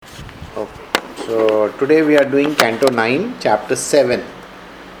So today we are doing Canto 9, Chapter 7.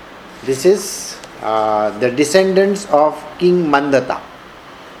 This is the descendants of King Mandata.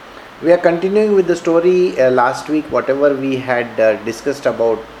 We are continuing with the story last week, whatever we had discussed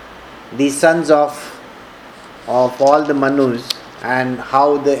about the sons of all the Manus and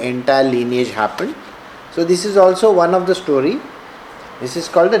how the entire lineage happened. So this is also one of the story. This is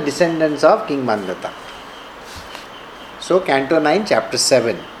called the descendants of King Mandata. So Canto 9, Chapter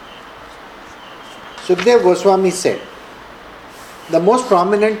 7. Sukdev Goswami said, the most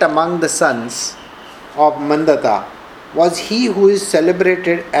prominent among the sons of Mandata was he who is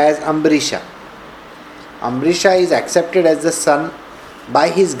celebrated as Ambrisha. Ambrisha is accepted as the son by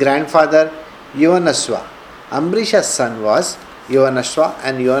his grandfather Yuvanaswa. Ambrisha's son was Yuvanaswa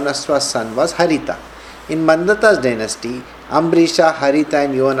and Yuvanaswa's son was Harita. In Mandata's dynasty, Ambrisha, Harita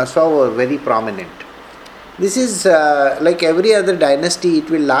and Yuvanaswa were very prominent. This is like every other dynasty, it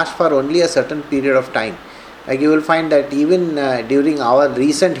will last for only a certain period of time. Like you will find that even during our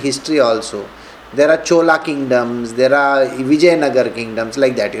recent history also, there are Chola kingdoms, there are Vijayanagar kingdoms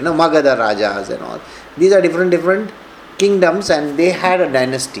like that, Magadha Rajas and all. These are different kingdoms and they had a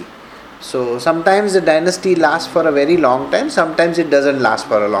dynasty. So sometimes the dynasty lasts for a very long time, sometimes it doesn't last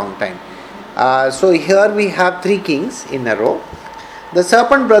for a long time. So here we have three kings in a row. The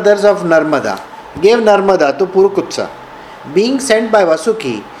serpent brothers of Narmada gave Narmada to Purukutsa. Being sent by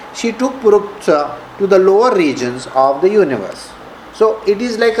Vasuki, she took Purukutsa to the lower regions of the universe. So it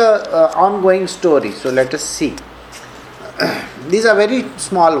is like a ongoing story. So let us see. These are very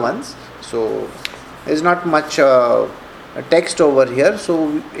small ones. So there is not much text over here.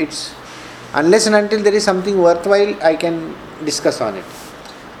 So it's unless and until there is something worthwhile, I can discuss on it.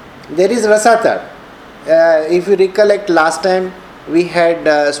 There is Rasatar. If you recollect, last time we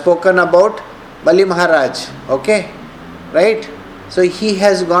had spoken about Bali Maharaj, okay, right? So he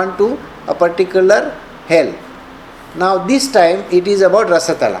has gone to a particular hell. Now this time it is about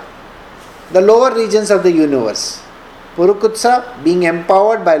Rasatala, the lower regions of the universe. Purukutsa, being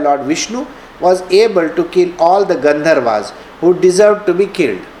empowered by Lord Vishnu, was able to kill all the Gandharvas who deserved to be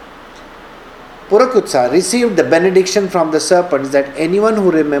killed. Purukutsa received the benediction from the serpents that anyone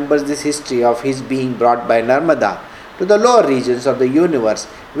who remembers this history of his being brought by Narmada to the lower regions of the universe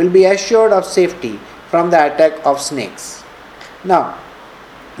will be assured of safety from the attack of snakes. Now,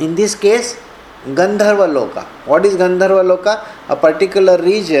 in this case, Gandharva Loka. What is Gandharva Loka? A particular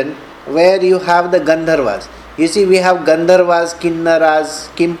region where you have the Gandharvas. You see, we have Gandharvas, Kinnaras,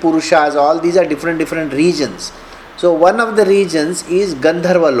 Kimpurushas, all these are different regions. So, one of the regions is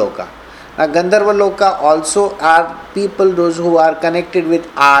Gandharva Loka. Now, Gandharva Loka also are people, those who are connected with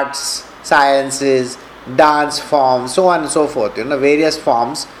arts, sciences, dance forms, so on and so forth, various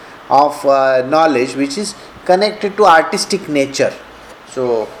forms of knowledge which is connected to artistic nature.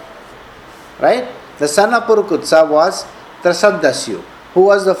 So, right, the son of Purukutsa was Trasadasyu, who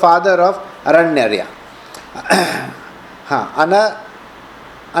was the father of Aranyarya.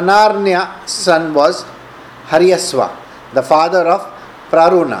 Anarnya's son was Haryasva, the father of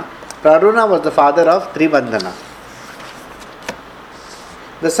Praruna. Praruna was the father of Tribandhana.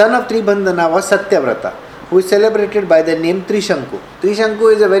 The son of Tribandhana was Satyavrata, who is celebrated by the name Trishanku.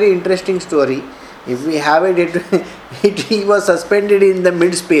 Trishanku is a very interesting story. If we have he was suspended in the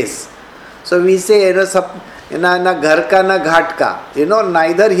mid-space. So we say, na ghar ka na ghat ka,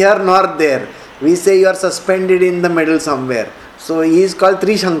 neither here nor there. We say you are suspended in the middle somewhere. So he is called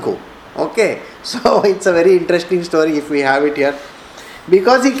Trishanku. Okay. So it's a very interesting story if we have it here.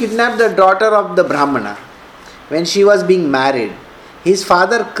 Because he kidnapped the daughter of the Brahmana when she was being married, his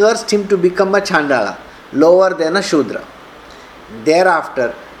father cursed him to become a Chandala, lower than a Shudra.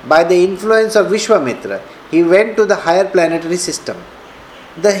 Thereafter, by the influence of Vishwamitra, he went to the higher planetary system,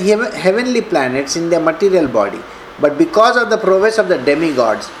 the heavenly planets in their material body, but because of the prowess of the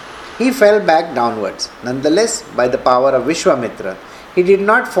demigods, he fell back downwards. Nonetheless, by the power of Vishwamitra, he did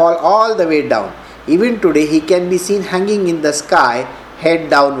not fall all the way down. Even today, he can be seen hanging in the sky,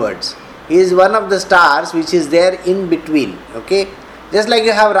 head downwards. He is one of the stars which is there in between. Okay, just like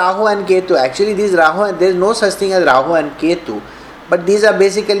you have Rahu and Ketu. Actually, there is no such thing as Rahu and Ketu, but these are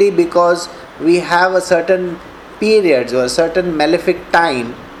basically because we have a certain periods or a certain malefic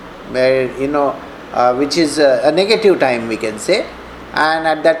time where which is a negative time, we can say, and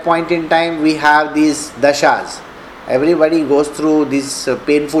at that point in time we have these dashas. Everybody goes through these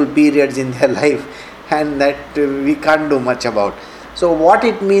painful periods in their life, and that we can't do much about. So what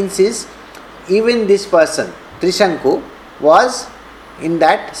it means is, even this person Trishanku was in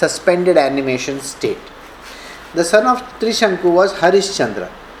that suspended animation state. The son of Trishanku was Harishchandra.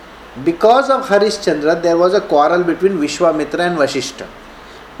 Because of Harishchandra, there was a quarrel between Vishwamitra and Vashishta.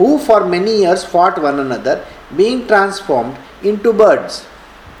 who for many years fought one another, being transformed into birds.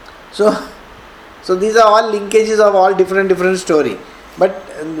 So these are all linkages of all different story. But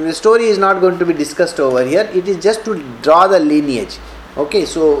the story is not going to be discussed over here. It is just to draw the lineage. Okay,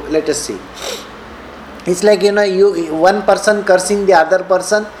 so let us see. It's like, you one person cursing the other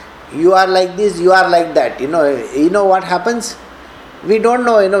person. You are like this, you are like that. You know what happens? We don't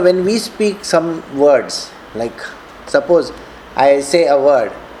know, when we speak some words, like suppose I say a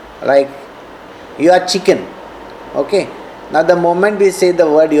word like you are chicken. Okay, now the moment we say the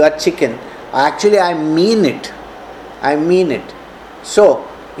word you are chicken, actually I mean it. So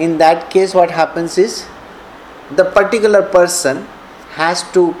in that case what happens is the particular person has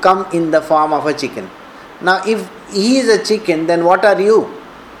to come in the form of a chicken. Now if he is a chicken, then what are you?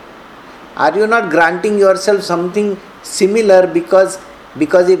 Are you not granting yourself something similar because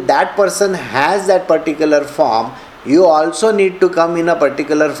if that person has that particular form, you also need to come in a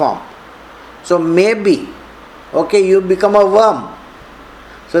particular form. So maybe, okay, you become a worm.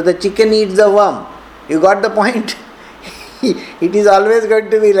 So the chicken eats the worm. You got the point? It is always going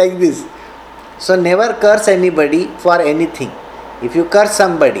to be like this. So never curse anybody for anything. If you curse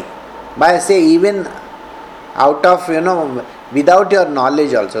somebody, by say even out of, without your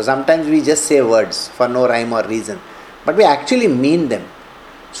knowledge also, sometimes we just say words for no rhyme or reason, but we actually mean them.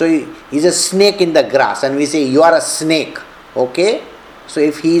 So he's a snake in the grass and we say you are a snake. Okay, so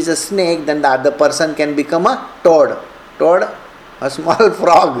if he is a snake, then the other person can become a toad, a small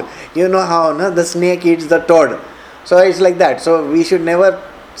frog. You know how the snake eats the toad. So it's like that. So we should never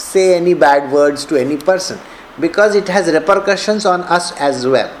say any bad words to any person, because it has repercussions on us as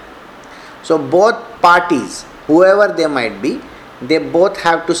well. So both parties, whoever they might be, they both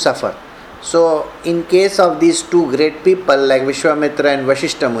have to suffer. So in case of these two great people like Vishwamitra and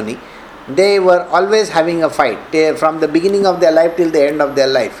Vashishta Muni, they were always having a fight from the beginning of their life till the end of their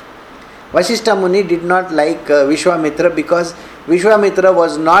life. Vashishta Muni did not like Vishwamitra because Vishwamitra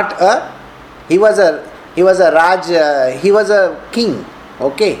was not he was a king.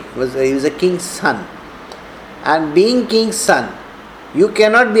 Okay, he was a king's son, and being king's son, you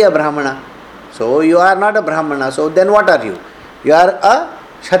cannot be a Brahmana. So you are not a Brahmana. So then what are you? You are a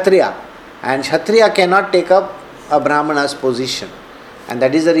Kshatriya, and Kshatriya cannot take up a Brahmana's position. And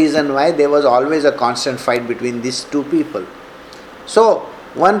that is the reason why there was always a constant fight between these two people. So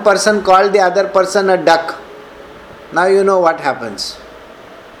one person called the other person a duck. Now you know what happens.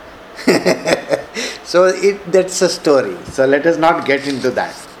 So that's a story. So let us not get into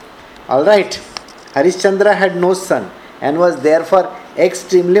that. Alright. Harishchandra had no son and was therefore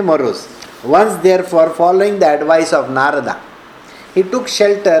extremely morose. Once therefore, following the advice of Narada, he took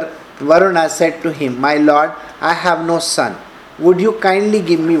shelter. Varuna said to him, "My lord, I have no son. Would you kindly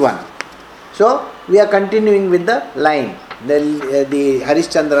give me one?" So we are continuing with the line, the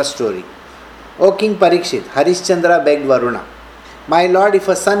Harishchandra story. O King Parikshit, Harishchandra begged Varuna, "My lord, if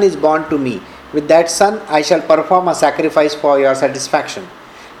a son is born to me, with that son I shall perform a sacrifice for your satisfaction."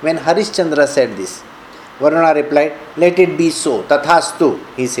 When Harishchandra said this, Varuna replied, "Let it be so, tathastu,"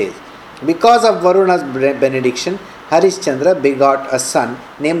 he says. Because of Varuna's benediction, Harishchandra begot a son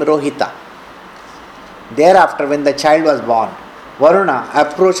named Rohita. Thereafter, when the child was born, Varuna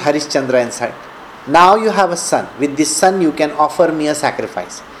approached Harishchandra and said, "Now you have a son. With this son you can offer me a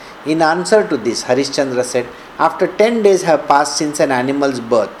sacrifice." In answer to this, Harishchandra said, "After 10 days have passed since an animal's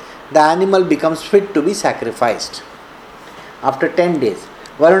birth, the animal becomes fit to be sacrificed." After 10 days,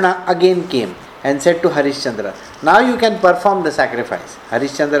 Varuna again came and said to Harishchandra, "Now you can perform the sacrifice."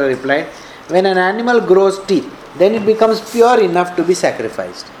 Harishchandra replied, "When an animal grows teeth, then it becomes pure enough to be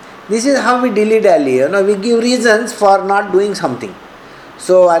sacrificed." This is how we dilly-dally. We give reasons for not doing something.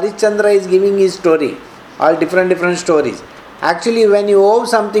 So Harishchandra is giving his story, all different stories. Actually, when you owe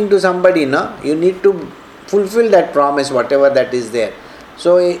something to somebody, you need to fulfill that promise, whatever that is there. So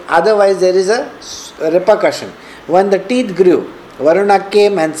otherwise there is a repercussion. When the teeth grew, Varuna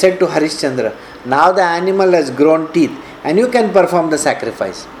came and said to Harishchandra, "Now the animal has grown teeth and you can perform the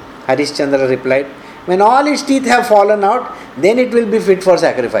sacrifice." Harishchandra replied, "When all its teeth have fallen out, then it will be fit for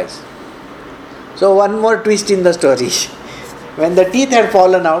sacrifice." So one more twist in the story. When the teeth had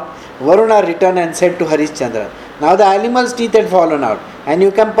fallen out, Varuna returned and said to Harishchandra, "Now the animal's teeth had fallen out and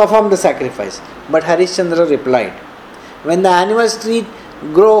you can perform the sacrifice." But Harishchandra replied, "When the animal's teeth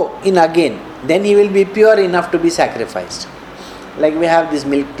grow in again, then he will be pure enough to be sacrificed." Like we have this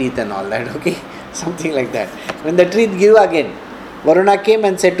milk teeth and all that, okay? Something like that. When the teeth grew again, Varuna came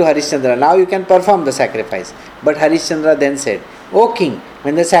and said to Harishchandra, "Now you can perform the sacrifice." But Harishchandra then said, "O king,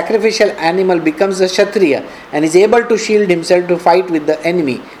 when the sacrificial animal becomes a Kshatriya and is able to shield himself to fight with the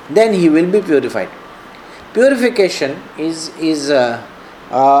enemy, then he will be purified." Purification is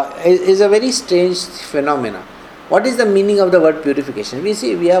is a very strange phenomena. What is the meaning of the word purification?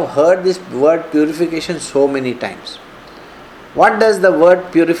 We have heard this word purification so many times. What does the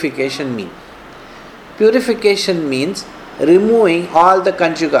word purification mean? Purification means removing all the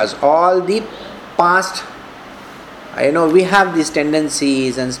kanchukas, all the past. We have these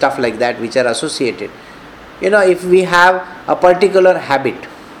tendencies and stuff like that which are associated. If we have a particular habit,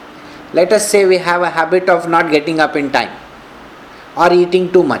 let us say we have a habit of not getting up in time or eating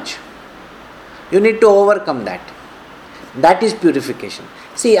too much. You need to overcome that. That is purification.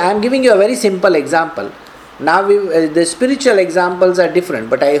 See, I am giving you a very simple example. Now the spiritual examples are different,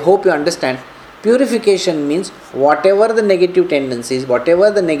 but I hope you understand. Purification means whatever the negative tendencies,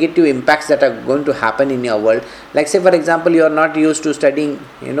 whatever the negative impacts that are going to happen in your world. Like say for example, you are not used to studying,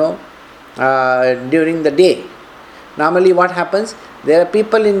 during the day. Normally what happens? There are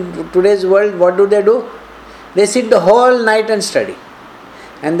people in today's world, what do? They sit the whole night and study.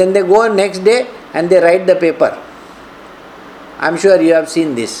 And then they go next day and they write the paper. I'm sure you have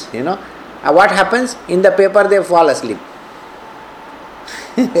seen this, What happens? In the paper they fall asleep.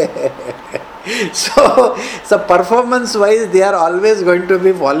 So performance wise they are always going to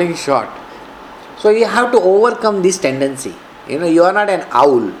be falling short. So you have to overcome this tendency. You are not an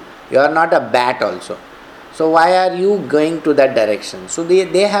owl, you are not a bat also. So why are you going to that direction? So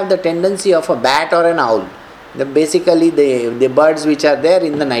they have the tendency of a bat or an owl. Basically the birds which are there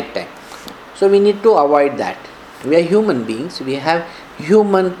in the night time. So we need to avoid that. We are human beings, we have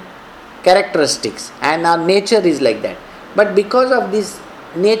human characteristics and our nature is like that. But because of this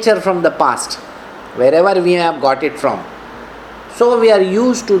nature from the past, wherever we have got it from, so we are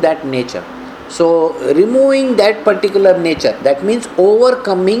used to that nature. So removing that particular nature, that means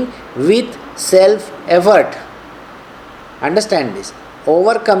overcoming with self-effort. Understand this.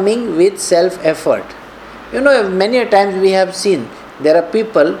 Overcoming with self-effort. Many a times we have seen there are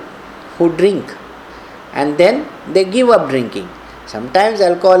people who drink and then they give up drinking. Sometimes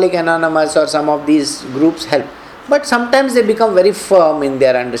Alcoholics Anonymous or some of these groups help. But sometimes they become very firm in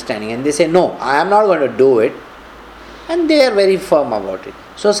their understanding and they say, no, I am not going to do it. And they are very firm about it.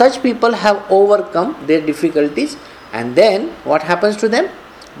 So such people have overcome their difficulties and then what happens to them?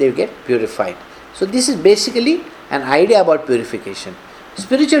 They get purified. So this is basically an idea about purification.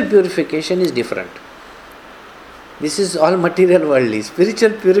 Spiritual purification is different. This is all material worldly.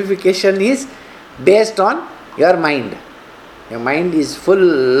 Spiritual purification is based on your mind. Your mind is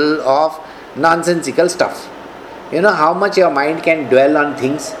full of nonsensical stuff. How much your mind can dwell on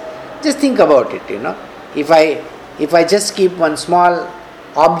things. Just think about it, If I just keep one small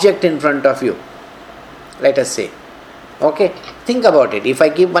object in front of you, let us say, okay, think about it. If I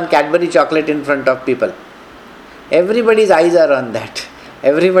keep one Cadbury chocolate in front of people, everybody's eyes are on that.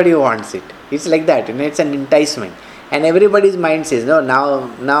 Everybody wants it. It's like that, it's an enticement. And everybody's mind says, no,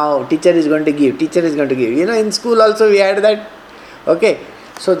 now teacher is going to give. In school also we had that. Okay.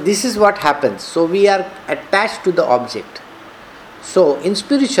 So this is what happens. So we are attached to the object. So in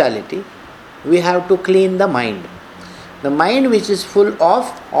spirituality, we have to clean the mind. The mind which is full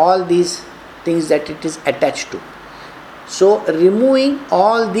of all these things that it is attached to. So removing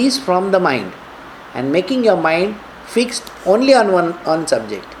all these from the mind and making your mind fixed only on one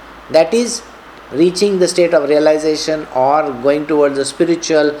subject. That is reaching the state of realization or going towards the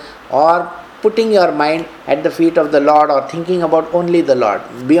spiritual or putting your mind at the feet of the Lord or thinking about only the Lord.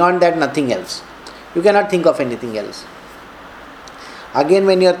 Beyond that, nothing else. You cannot think of anything else. Again,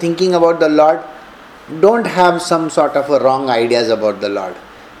 when you are thinking about the Lord, don't have some sort of a wrong ideas about the Lord,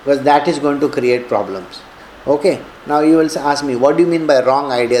 because that is going to create problems. Okay, now you will ask me, what do you mean by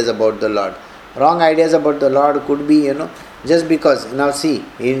wrong ideas about the Lord? Wrong ideas about the Lord could be, just because, now see,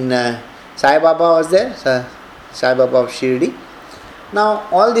 in Sai Baba was there, Sai Baba of Shirdi. Now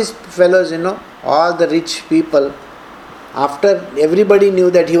all these fellows, all the rich people, after everybody knew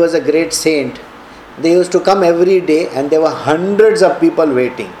that he was a great saint, they used to come every day and there were hundreds of people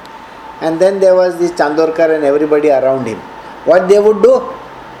waiting. And then there was this Chandorkar and everybody around him. What they would do?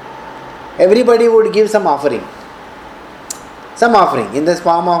 Everybody would give some offering. Some offering in the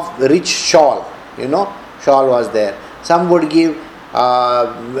form of rich shawl. Shawl was there. Some would give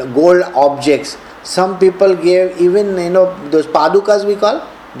gold objects. Some people gave even, those padukas we call,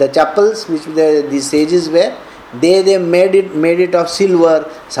 the chapels which the sages wear, they made it of silver,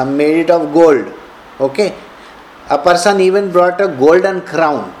 some made it of gold. Okay. A person even brought a golden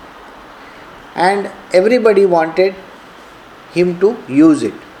crown. And everybody wanted him to use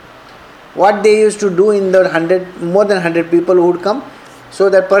it. What they used to do in the more than 100 people who would come, so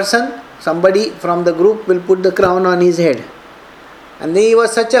that person, somebody from the group will put the crown on his head. And he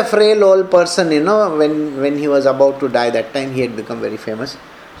was such a frail old person, when he was about to die. That time he had become very famous.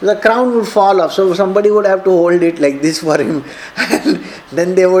 So the crown would fall off. So somebody would have to hold it like this for him. And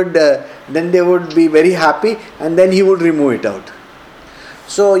then they would be very happy, and then he would remove it out.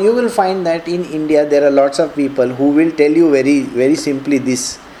 So you will find that in India there are lots of people who will tell you very, very simply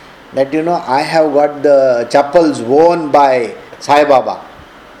this, that I have got the chappals worn by Sai Baba.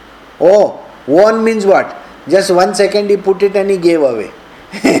 Oh, worn means what? Just 1 second he put it and he gave away.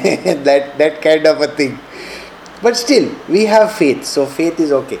 that kind of a thing. But still, we have faith, so faith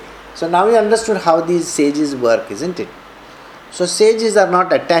is okay. So now you understood how these sages work, isn't it? So sages are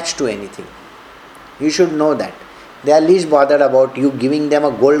not attached to anything. You should know that. They are least bothered about you giving them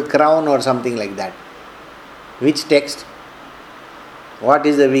a gold crown or something like that. Which text? What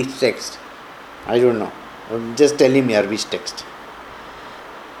is the which text? I don't know. Just tell him here which text.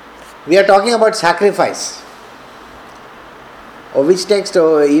 We are talking about sacrifice. Oh, which text?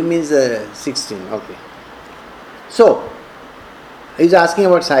 Oh, he means 16. Okay. So, he's asking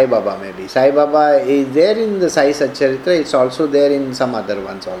about Sai Baba maybe. Sai Baba is there in the Sai Satcharitra. It's also there in some other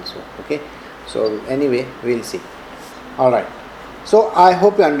ones also. Okay. So, anyway, we'll see. Alright. So, I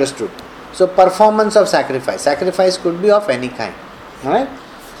hope you understood. So, performance of sacrifice. Sacrifice could be of any kind. Alright.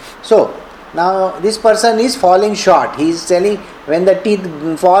 So, now this person is falling short. He is telling when the teeth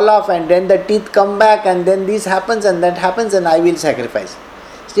fall off and then the teeth come back and then this happens and that happens and I will sacrifice.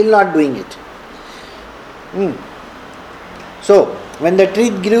 Still not doing it. So, when the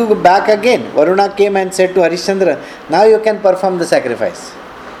teeth grew back again, Varuna came and said to Harishchandra, now you can perform the sacrifice.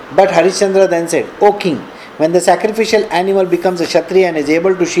 But Harishchandra then said, O king, when the sacrificial animal becomes a Kshatriya and is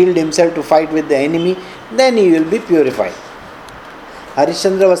able to shield himself to fight with the enemy, then he will be purified.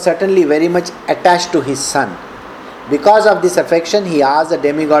 Harishchandra was certainly very much attached to his son. Because of this affection, he asked the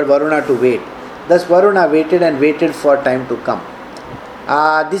demigod Varuna to wait. Thus Varuna waited and waited for time to come.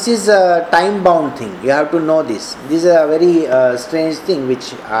 This is a time-bound thing. You have to know this. This is a very strange thing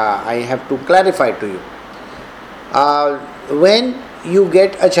which I have to clarify to you. When you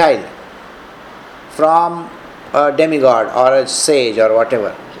get a child from a demigod or a sage or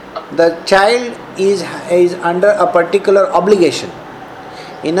whatever, the child is under a particular obligation.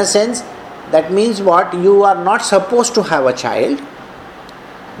 In a sense, that means what? You are not supposed to have a child.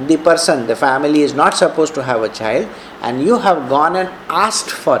 The person, the family is not supposed to have a child, and you have gone and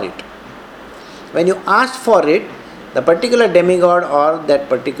asked for it. When you asked for it, the particular demigod or that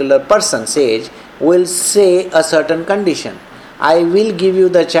particular person, sage, will say a certain condition. I will give you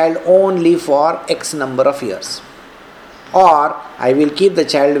the child only for X number of years. Or I will keep the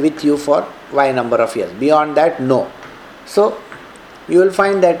child with you for Y number of years. Beyond that, no. So, you will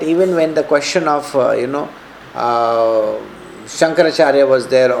find that even when the question of, Shankaracharya was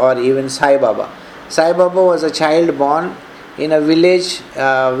there, or even Sai Baba. Sai Baba was a child born in a village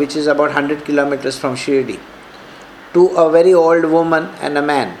which is about 100 kilometers from Shirdi, to a very old woman and a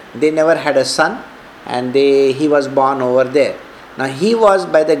man. They never had a son, and he was born over there. Now he was,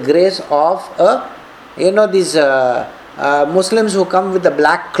 by the grace of these Muslims who come with the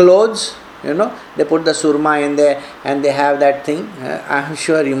black clothes, they put the surma in there and they have that thing. I am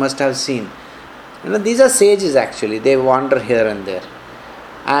sure you must have seen. These are sages actually. They wander here and there.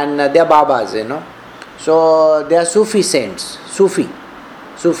 And they are Babas, So they are Sufi saints. Sufism,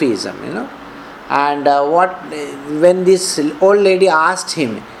 And when this old lady asked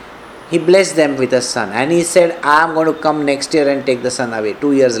him, he blessed them with a son. And he said, I am going to come next year and take the son away,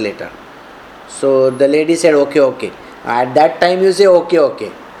 2 years later. So the lady said, okay. At that time you say,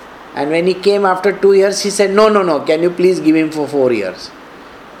 okay. And when he came after 2 years, he said, no, can you please give him for 4 years?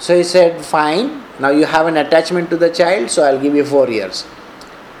 So he said, fine, now you have an attachment to the child, so I'll give you 4 years.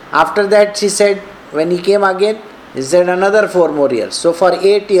 After that, she said, when he came again, he said another 4 more years. So for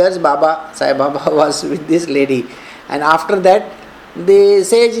 8 years, Sai Baba was with this lady. And after that, the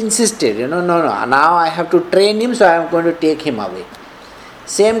sage insisted, no, now I have to train him, so I am going to take him away.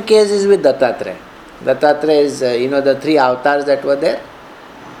 Same case is with Dattatreya. Dattatreya is, the 3 avatars that were there.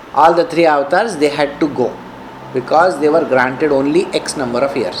 All the 3 avatars, they had to go, because they were granted only X number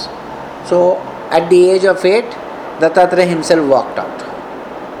of years. So, at the age of 8, Dattatreya himself walked out.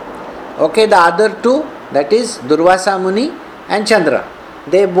 Okay, the other 2, that is Durvasa Muni and Chandra,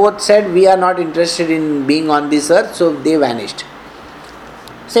 they both said, we are not interested in being on this earth, so they vanished.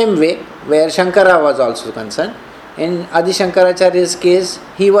 Same way, where Shankara was also concerned. In Adi Shankaracharya's case,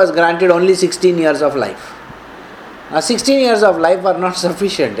 he was granted only 16 years of life. Now 16 years of life are not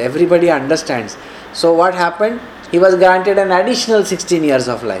sufficient, everybody understands. So what happened? He was granted an additional 16 years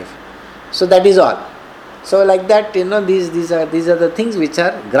of life. So that is all. So like that, these are the things which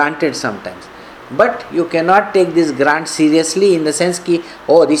are granted sometimes. But you cannot take this grant seriously in the sense ki,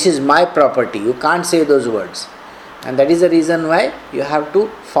 oh, this is my property. You can't say those words. And that is the reason why you have to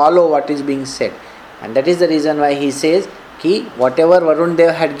follow what is being said. And that is the reason why he says ki whatever Varun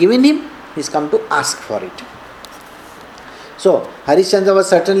Dev had given him, he is come to ask for it. So, Harishchandra was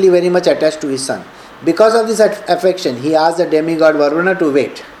certainly very much attached to his son. Because of this affection, he asked the demigod Varuna to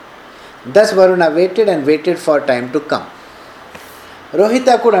wait. Thus Varuna waited and waited for time to come.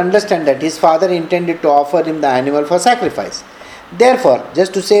 Rohita could understand that his father intended to offer him the animal for sacrifice. Therefore,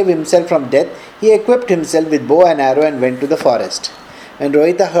 just to save himself from death, he equipped himself with bow and arrow and went to the forest. When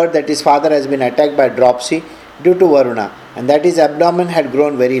Rohita heard that his father has been attacked by dropsy due to Varuna and that his abdomen had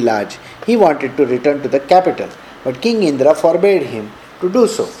grown very large, he wanted to return to the capital. But King Indra forbade him to do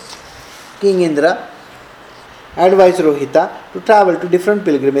so. King Indra advised Rohita to travel to different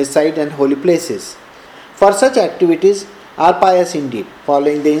pilgrimage sites and holy places. For such activities are pious indeed.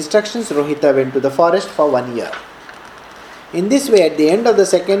 Following the instructions, Rohita went to the forest for 1 year. In this way, at the end of the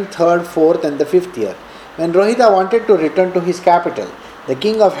second, third, fourth and the fifth year, when Rohita wanted to return to his capital, the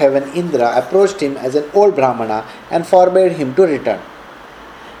king of heaven Indra approached him as an old Brahmana and forbade him to return,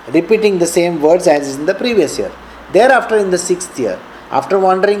 repeating the same words as in the previous year. Thereafter, in the 6th year, after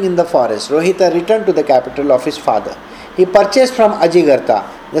wandering in the forest, Rohita returned to the capital of his father. He purchased from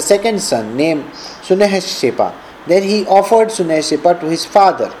Ajigartha the second son named Suneheshepa. Then he offered Suneheshepa to his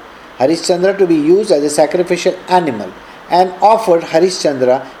father, Harishchandra, to be used as a sacrificial animal and offered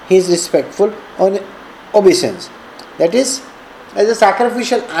Harishchandra his respectful obeisance. That is, as a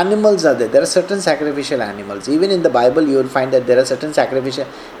sacrificial animals are there. There are certain sacrificial animals. Even in the Bible you will find that there are certain sacrificial,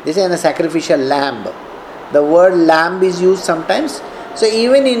 they say a sacrificial lamb. The word lamb is used sometimes. So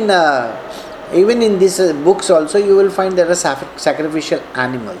even in these books also you will find there are sacrificial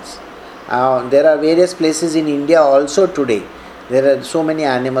animals. There are various places in India also today. There are so many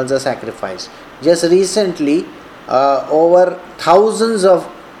animals are sacrificed. Just recently, over thousands of,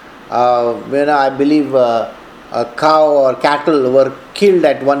 I believe, cow or cattle were killed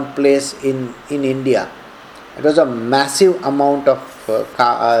at one place in India. It was a massive amount of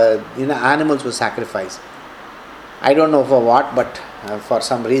animals were sacrificed. I don't know for what, but for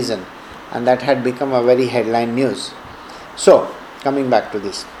some reason, and that had become a very headline news. So, coming back to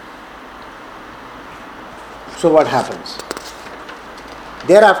this. So what happens?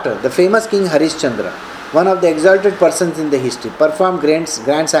 Thereafter, the famous king Harishchandra, one of the exalted persons in the history, performed grand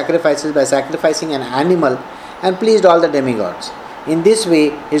sacrifices by sacrificing an animal and pleased all the demigods. In this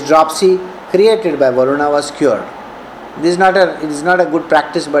way, his dropsy created by Varuna was cured. It is not a good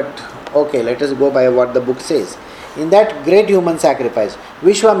practice, but okay, let us go by what the book says. In that great human sacrifice,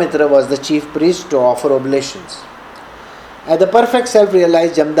 Vishwamitra was the chief priest to offer oblations. As the perfect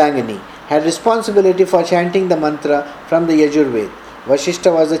self-realized Jamdangini had responsibility for chanting the mantra from the Yajurved.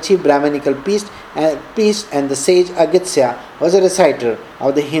 Vashishta was the chief Brahmanical priest and the sage Agastya was a reciter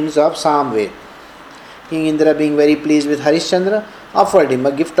of the hymns of Samved. King Indra, being very pleased with Harishchandra, offered him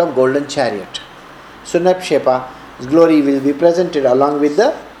a gift of golden chariot. Suneheshepa's glory will be presented along with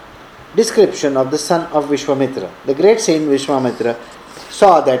the description of the son of Vishwamitra. The great saint Vishwamitra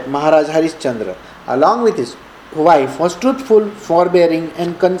saw that Maharaj Harishchandra, along with his wife, was truthful, forbearing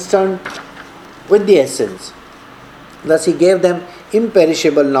and concerned with the essence. Thus he gave them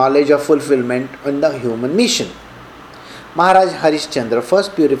imperishable knowledge of fulfillment in the human mission. Maharaj Harishchandra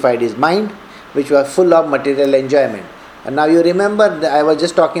first purified his mind, which was full of material enjoyment. And now you remember, I was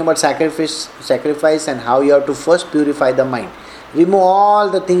just talking about sacrifice and how you have to first purify the mind. Remove all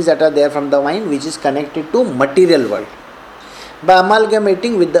the things that are there from the mind which is connected to material world by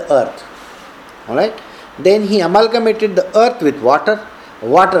amalgamating with the earth. Alright? Then he amalgamated the earth with water,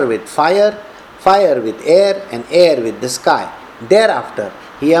 water with fire, fire with air and air with the sky. Thereafter,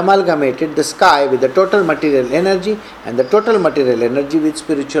 he amalgamated the sky with the total material energy and the total material energy with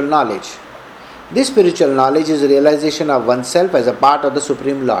spiritual knowledge. This spiritual knowledge is realization of oneself as a part of the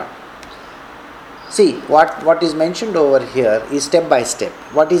Supreme Lord. See, what is mentioned over here is step by step.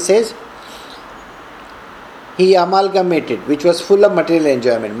 What he says, he amalgamated, which was full of material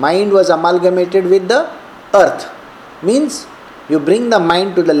enjoyment. Mind was amalgamated with the earth. Means, you bring the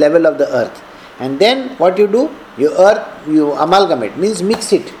mind to the level of the earth. And then what you do? You amalgamate, means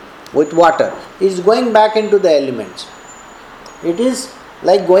mix it with water. It is going back into the elements. It is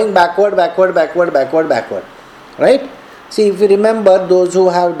like going backward. Right? See, if you remember, those who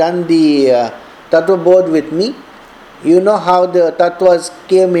have done the Tattva Bodh with me, you know how the Tattvas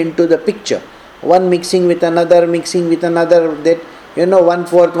came into the picture. One mixing with another, that,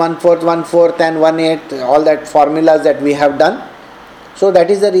 1/4, 1/4, 1/4 and 1/8, all that formulas that we have done. So that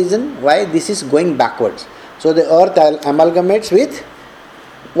is the reason why this is going backwards. So the earth amalgamates with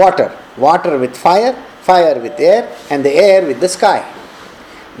water. water with fire, fire with air, and the air with the sky.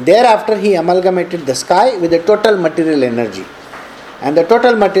 Thereafter, he amalgamated the sky with the total material energy, and the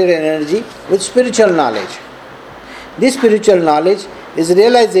total material energy with spiritual knowledge. This spiritual knowledge is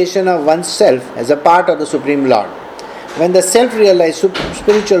realization of oneself as a part of the Supreme Lord. When the self-realized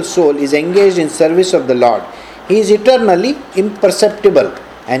spiritual soul is engaged in service of the Lord, he is eternally imperceptible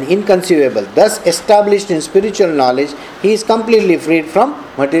and inconceivable. Thus, established in spiritual knowledge, he is completely freed from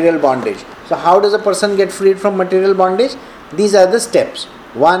material bondage. So, how does a person get freed from material bondage? These are the steps.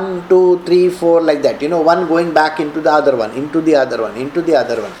 1, 2, 3, 4, like that. One going back into the other one, into the other one, into the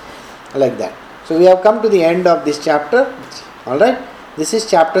other one, like that. So, we have come to the end of this chapter. Alright, this is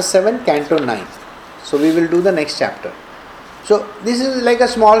chapter 7, canto 9. So, we will do the next chapter. So, this is like a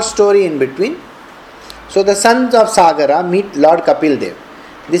small story in between. So, the sons of Sagara meet Lord Kapil Dev.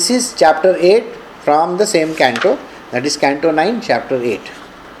 This is chapter 8 from the same canto, that is canto 9, chapter 8.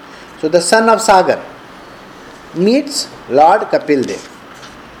 So, the son of Sagar meets Lord Kapil Dev.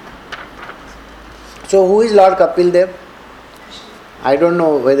 So, who is Lord Kapil Dev? I don't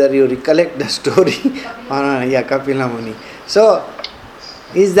know whether you recollect the story. Yeah, Kapila Muni. So,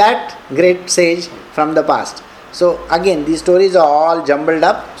 is that great sage from the past. So, again, these stories are all jumbled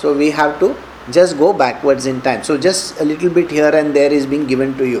up. So, we have to just go backwards in time. So, just a little bit here and there is being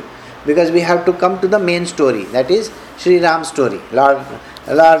given to you. Because we have to come to the main story. That is Sri Ram's story. Lord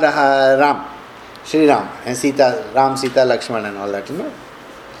Ram. Sri Ram and Sita, Ram, Sita, Lakshman and all that.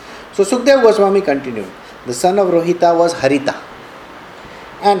 So, Sukdev Goswami continued. The son of Rohita was Harita.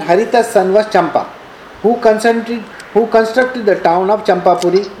 And Harita's son was Champa, who constructed the town of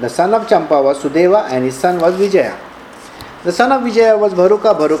Champapuri. The son of Champa was Sudeva and his son was Vijaya. The son of Vijaya was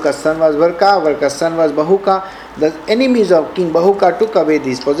Bharuka, Bharuka's son was Varka, Varka's son was Bahuka. The enemies of King Bahuka took away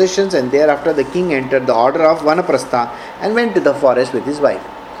these possessions, and thereafter the king entered the order of Vanaprastha and went to the forest with his wife.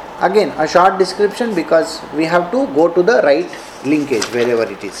 Again, a short description because we have to go to the right linkage wherever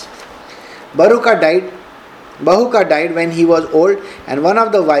it is. Bahuka died when he was old, and one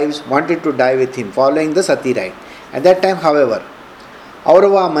of the wives wanted to die with him following the sati rite. At that time, however,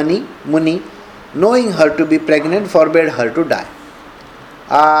 Aurava Muni, knowing her to be pregnant, forbade her to die.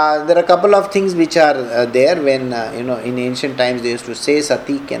 There are a couple of things which are there when, in ancient times they used to say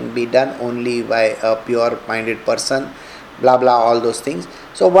sati can be done only by a pure-minded person, blah blah, all those things.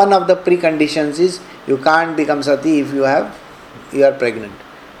 So one of the preconditions is you can't become sati if you are pregnant.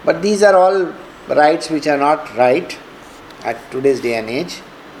 But these are all rights which are not right at today's day and age.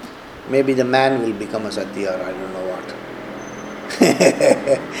 Maybe the man will become a sati or I don't know what.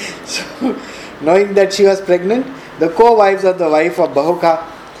 So, knowing that she was pregnant, the co-wives of the wife of Bahuka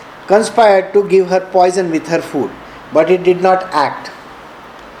conspired to give her poison with her food, but it did not act.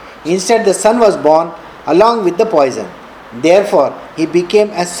 Instead, the son was born along with the poison. Therefore, he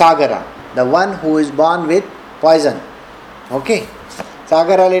became a Sagara, the one who is born with poison. Okay.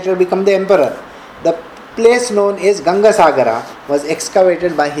 Sagara later became the emperor. The place known as Ganga Sagara was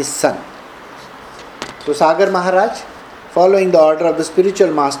excavated by his son. So Sagar Maharaj, following the order of the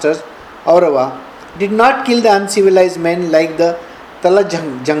spiritual masters, Aurava, did not kill the uncivilized men like the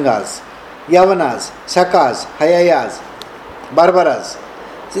Talajangas, Yavanas, Shakas, Hayayas, Barbaras.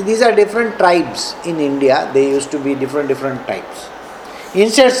 See, these are different tribes in India. They used to be different types.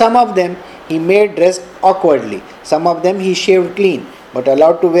 Instead, some of them he made dress awkwardly. Some of them he shaved clean, but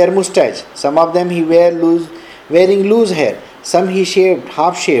allowed to wear moustache. Some of them he wearing loose hair. Some he shaved,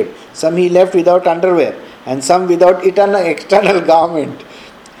 half shaved. Some he left without underwear, and some without external garment.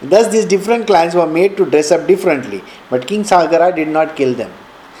 Thus these different clans were made to dress up differently, but King Sagara did not kill them.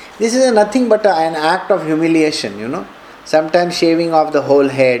 This is nothing but an act of humiliation, Sometimes shaving off the whole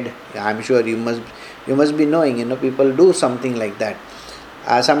head. I'm sure you must be knowing, people do something like that.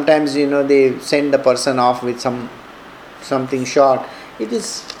 Sometimes, they send the person off with something short.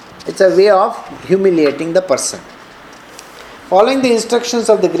 It's a way of humiliating the person. Following the instructions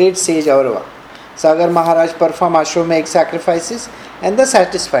of the great sage Aurava, Sagar Maharaj performed Ashwamedh sacrifices and thus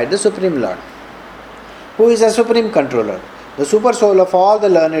satisfied the Supreme Lord, who is a supreme controller, the super soul of all the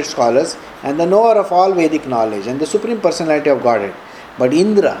learned scholars and the knower of all Vedic knowledge and the supreme personality of Godhead. But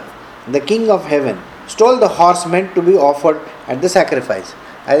Indra, the king of heaven, stole the horse meant to be offered at the sacrifice.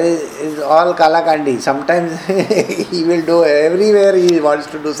 It's all Kalakandi. Sometimes he will do everywhere he wants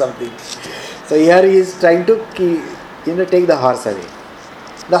to do something. So here he is trying to take the horse away.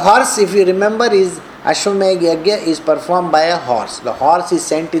 The horse, if you remember, is Ashwamedh Yagya is performed by a horse. The horse is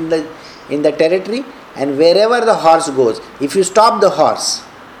sent in the territory, and wherever the horse goes, if you stop the horse,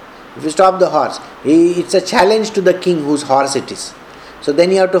 it's a challenge to the king whose horse it is. So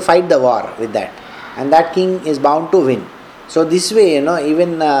then you have to fight the war with that, and that king is bound to win. So this way,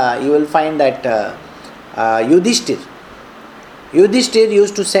 even you will find that Yudhishthir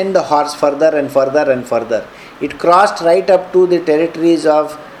used to send the horse further and further and further. It crossed right up to the territories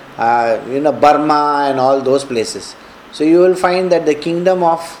of Burma and all those places. So you will find that the kingdom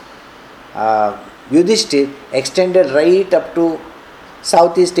of Yudhishthir extended right up to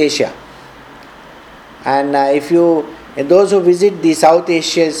Southeast Asia. And those who visit the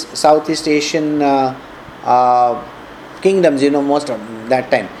Southeast Asian kingdoms, most of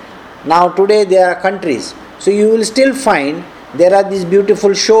that time. Now today there are countries. So you will still find there are these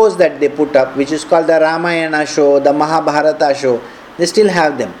beautiful shows that they put up, which is called the Ramayana show, the Mahabharata show. They still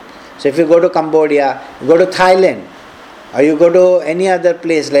have them. So if you go to Cambodia, you go to Thailand, or you go to any other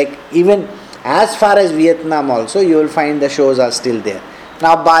place, like even as far as Vietnam also, you will find the shows are still there.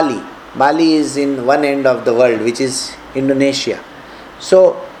 Now Bali is in one end of the world, which is Indonesia.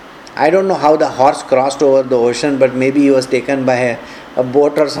 So I don't know how the horse crossed over the ocean, but maybe he was taken by a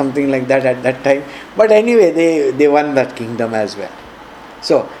boat or something like that at that time. But anyway, they won that kingdom as well.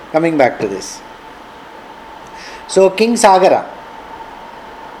 So coming back to this. So King Sagara,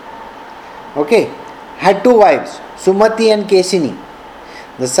 had two wives, Sumati and Kesini.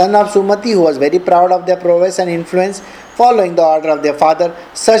 The son of Sumati, who was very proud of their prowess and influence, following the order of their father,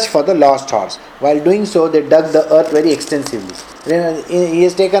 searched for the lost horse. While doing so, they dug the earth very extensively. He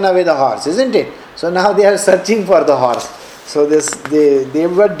has taken away the horse, isn't it? So now they are searching for the horse. So they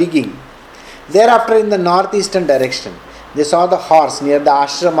were digging. Thereafter, in the northeastern direction, they saw the horse near the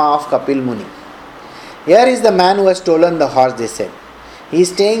ashrama of Kapil Muni. Here is the man who has stolen the horse, they said. He is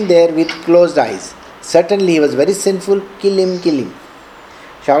staying there with closed eyes. Certainly he was very sinful. Kill him, kill him.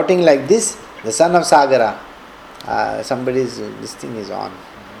 Shouting like this, the son of Sagara, this thing is on.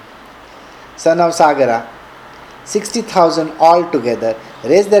 Son of Sagara, 60,000 all together,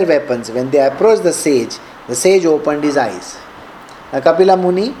 raised their weapons. When they approached the sage opened his eyes. Now Kapila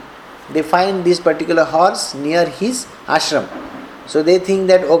Muni, they find this particular horse near his ashram. So they think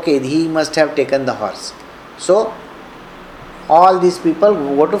that, he must have taken the horse. So all these people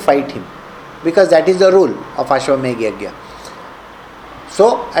go to fight him, because that is the rule of Ashwamedh Yajna.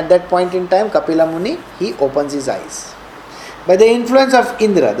 So at that point in time, Kapila Muni, he opens his eyes. By the influence of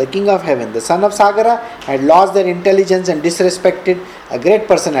Indra, the king of heaven, the son of Sagara had lost their intelligence and disrespected a great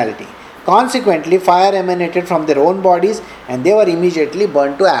personality. Consequently, fire emanated from their own bodies and they were immediately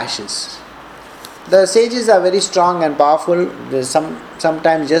burnt to ashes. The sages are very strong and powerful.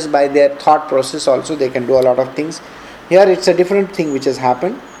 Sometimes just by their thought process also they can do a lot of things. Here it's a different thing which has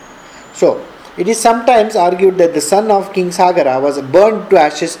happened. So, it is sometimes argued that the son of King Sagara was burned to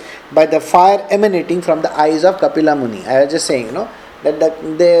ashes by the fire emanating from the eyes of Kapila Muni. I was just saying, that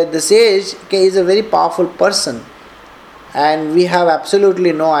the sage is a very powerful person, and we have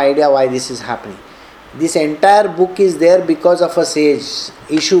absolutely no idea why this is happening. This entire book is there because of a sage,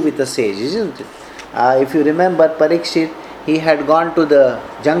 issue with a sage, isn't it? If you remember, Parikshit, he had gone to the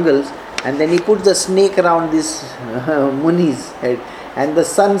jungles and then he put the snake around this Muni's head. And the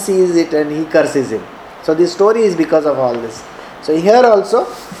son sees it and he curses him. So this story is because of all this. So here also,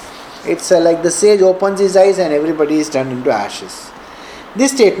 it's like the sage opens his eyes and everybody is turned into ashes.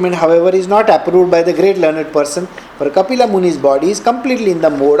 This statement, however, is not approved by the great learned person, for Kapila Muni's body is completely in the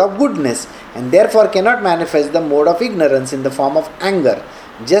mode of goodness and therefore cannot manifest the mode of ignorance in the form of anger,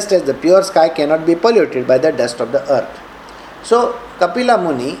 just as the pure sky cannot be polluted by the dust of the earth. So Kapila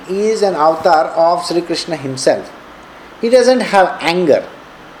Muni is an avatar of Sri Krishna himself. He doesn't have anger.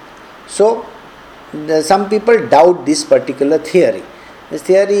 So, some people doubt this particular theory. This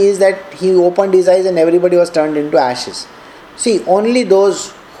theory is that he opened his eyes and everybody was turned into ashes. See, only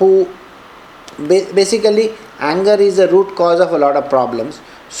those who, basically anger is the root cause of a lot of problems.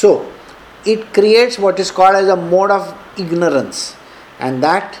 So, it creates what is called as a mode of ignorance. And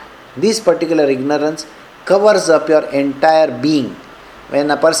this particular ignorance covers up your entire being. When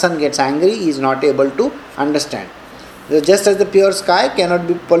a person gets angry, he is not able to understand. Just as the pure sky cannot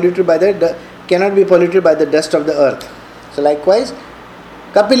be polluted by the dust of the earth. So likewise,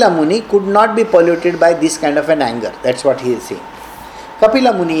 Kapila Muni could not be polluted by this kind of an anger. That's what he is saying.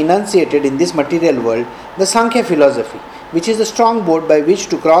 Kapila Muni enunciated in this material world the Sankhya philosophy, which is the strong board by which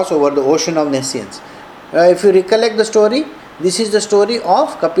to cross over the ocean of nescience. If you recollect the story, this is the story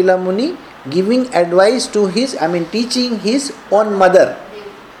of Kapila Muni giving advice to teaching his own mother.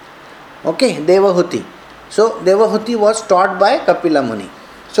 Devahuti. So Devahuti was taught by Kapila Muni.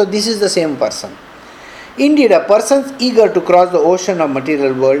 So this is the same person. Indeed, a person eager to cross the ocean of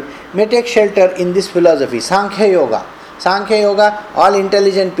material world may take shelter in this philosophy, Sankhya Yoga. Sankhya Yoga, all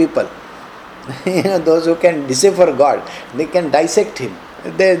intelligent people, those who can decipher God, they can dissect Him.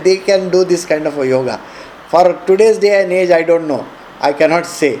 They can do this kind of a yoga. For today's day and age, I don't know. I cannot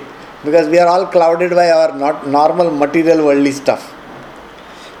say. Because we are all clouded by our not normal material worldly stuff.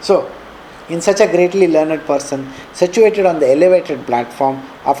 So, in such a greatly learned person, situated on the elevated platform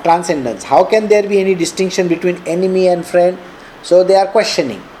of transcendence, how can there be any distinction between enemy and friend? So they are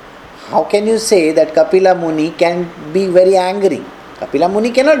questioning. How can you say that Kapila Muni can be very angry? Kapila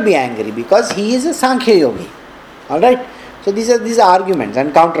Muni cannot be angry because he is a Sankhya yogi. Alright? So these are arguments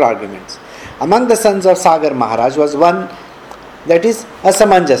and counter arguments. Among the sons of Sagar Maharaj was one that is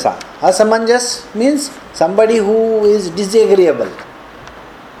Asamanjasa. Asamanjas means somebody who is disagreeable.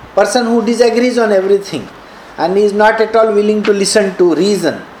 Person who disagrees on everything and is not at all willing to listen to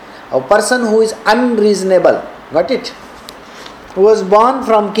reason. A person who is unreasonable. Got it? Who was born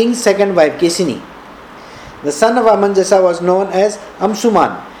from king's second wife, Kesini. The son of Amanjasa was known as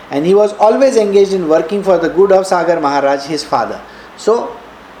Amsuman, and he was always engaged in working for the good of Sagar Maharaj, his father. So,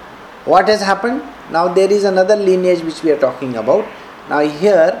 what has happened? Now there is another lineage which we are talking about. Now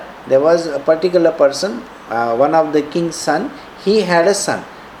here, there was a particular person, one of the king's son, he had a son.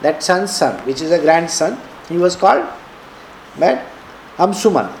 That son's son, which is a grandson, he was called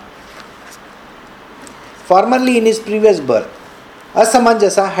Amsuman. Formerly in his previous birth,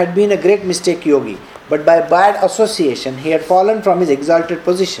 Asamanjasa had been a great mistake yogi, but by bad association he had fallen from his exalted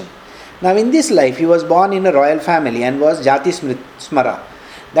position. Now in this life he was born in a royal family and was Jati Smara.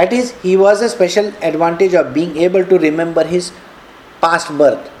 That is, he was a special advantage of being able to remember his past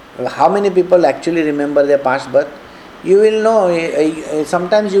birth. How many people actually remember their past birth? You will know,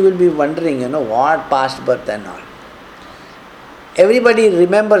 sometimes you will be wondering, what past birth and all. Everybody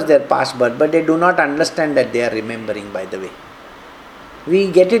remembers their past birth, but they do not understand that they are remembering, by the way. We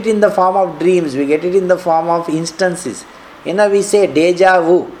get it in the form of dreams, we get it in the form of instances. We say deja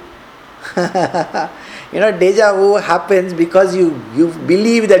vu. Deja vu happens because you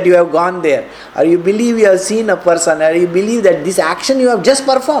believe that you have gone there, or you believe you have seen a person, or you believe that this action you have just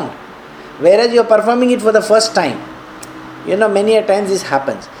performed, whereas you are performing it for the first time. Many a times this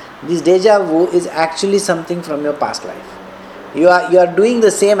happens. This deja vu is actually something from your past life. You are doing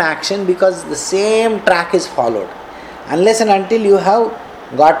the same action because the same track is followed. Unless and until you have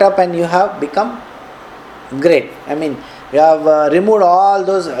got up and you have become great. You have removed all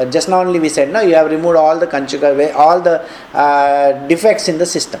those, just now only we said, you have removed all the Kanchuka, all the defects in the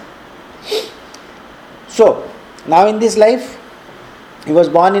system. So, now in this life, he was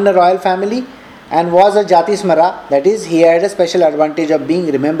born in a royal family and was a Jati Smara, that is, he had a special advantage of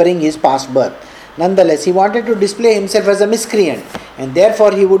remembering his past birth. Nonetheless, he wanted to display himself as a miscreant, and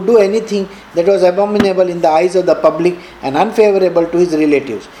therefore he would do anything that was abominable in the eyes of the public and unfavorable to his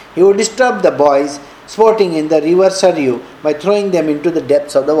relatives. He would disturb the boys sporting in the river Saryu by throwing them into the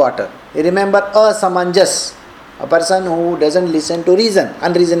depths of the water. You remember Asamanjas, a person who doesn't listen to reason,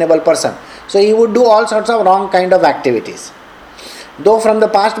 unreasonable person. So he would do all sorts of wrong kind of activities. Though from the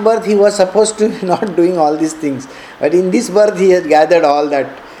past birth he was supposed to be not doing all these things, but in this birth he has gathered all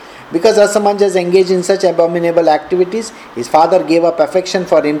that. Because Asamanjas engaged in such abominable activities, his father gave up affection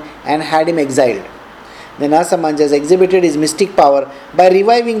for him and had him exiled. Then Asamanjas exhibited his mystic power by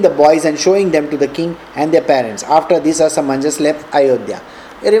reviving the boys and showing them to the king and their parents. After this, Asamanjas left Ayodhya.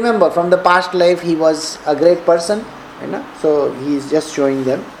 Remember, from the past life he was a great person, so he is just showing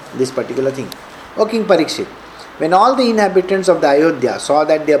them this particular thing. O King Parikshit, when all the inhabitants of the Ayodhya saw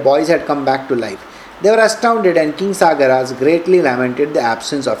that their boys had come back to life, they were astounded, and King Sagaras greatly lamented the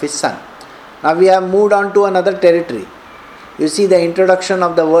absence of his son. Now we have moved on to another territory. You see, the introduction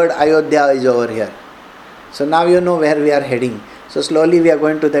of the word Ayodhya is over here. So now you know where we are heading. So slowly we are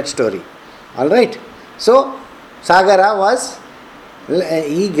going to that story. Alright. So Sagara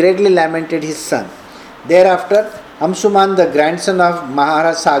he greatly lamented his son. Thereafter, Amsuman, the grandson of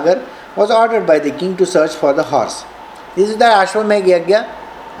Maharaj Sagar, was ordered by the king to search for the horse. This is the Ashwamedh Yajna.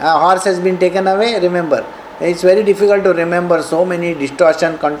 Horse has been taken away. Remember, it's very difficult to remember so many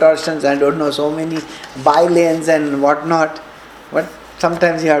contortions, and so many bylanes and whatnot. But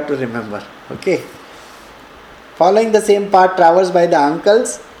sometimes you have to remember. Okay. Following the same path traversed by the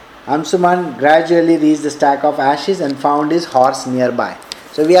uncles, Amsuman gradually reached the stack of ashes and found his horse nearby.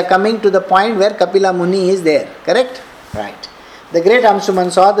 So we are coming to the point where Kapila Muni is there. Correct? Right. The great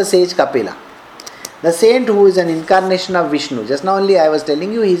Amsuman saw the sage Kapila, the saint who is an incarnation of Vishnu. Just now only I was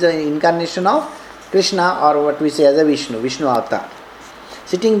telling you he is an incarnation of Krishna, or what we say as a Vishnu avatar,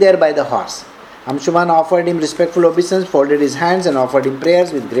 sitting there by the horse. Amsuman offered him respectful obeisance, folded his hands and offered him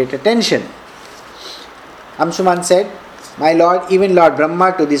prayers with great attention. Amsuman said, "My lord, even Lord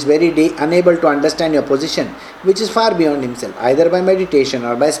Brahma to this very day unable to understand your position, which is far beyond himself, either by meditation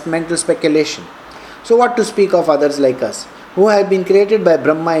or by mental speculation. So what to speak of others like us, who have been created by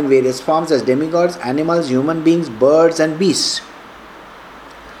Brahma in various forms as demigods, animals, human beings, birds, and beasts.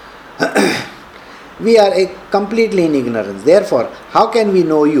 We are completely in ignorance. Therefore, how can we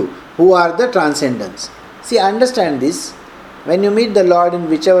know you, who are the transcendents? See, understand this. When you meet the Lord in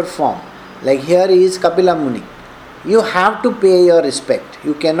whichever form, like here he is Kapila Muni, you have to pay your respect.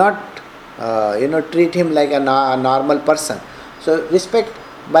 You cannot, treat him like a normal person. So, respect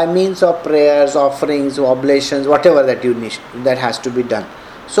by means of prayers, offerings, oblations, whatever that you need, that has to be done.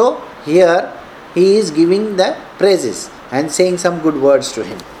 So, here he is giving the praises and saying some good words to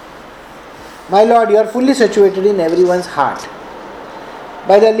him. My Lord, you are fully situated in everyone's heart.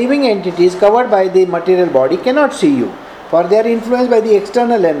 By the living entities covered by the material body cannot see you, for they are influenced by the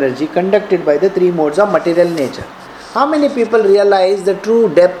external energy conducted by the three modes of material nature. How many people realize the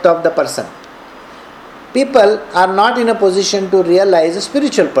true depth of the person? People are not in a position to realize a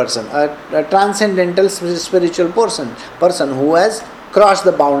spiritual person, a transcendental spiritual person who has crossed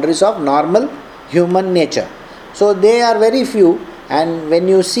the boundaries of normal human nature. So they are very few, and when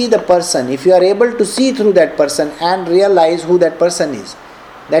you see the person, if you are able to see through that person and realize who that person is,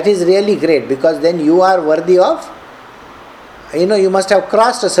 that is really great, because then you are worthy of, you must have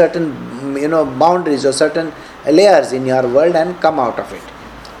crossed a certain, boundaries or certain layers in your world and come out of it.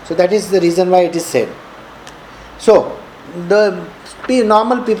 So that is the reason why it is said. So, the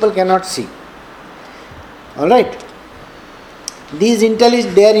normal people cannot see. Alright?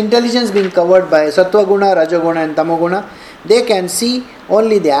 Their intelligence being covered by Sattva Guna, Rajoguna and Tamoguna, they can see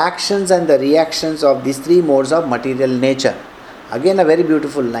only the actions and the reactions of these three modes of material nature. Again, a very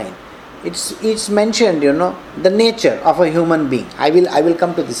beautiful line. It's mentioned, the nature of a human being. I will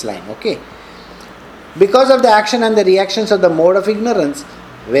come to this line, okay? Because of the action and the reactions of the mode of ignorance,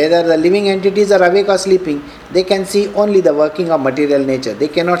 whether the living entities are awake or sleeping, they can see only the working of material nature. They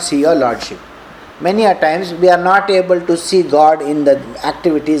cannot see your Lordship. Many a times we are not able to see God in the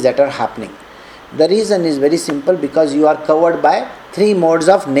activities that are happening. The reason is very simple, because you are covered by three modes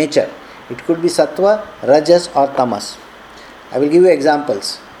of nature. It could be Sattva, Rajas or Tamas. I will give you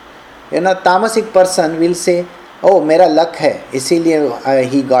examples. Tamasic person will say, oh, mera luck hai, isiliye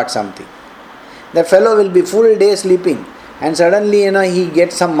he got something. The fellow will be full day sleeping, and suddenly he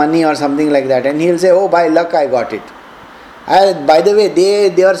gets some money or something like that, and he will say, oh, by luck I got it. By the way,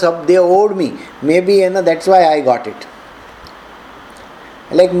 they owed me, maybe that's why I got it.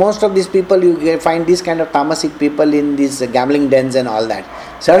 Like most of these people, you find these kind of tamasic people in these gambling dens and all that.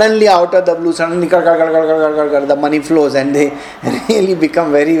 Suddenly out of the blue, the money flows and they really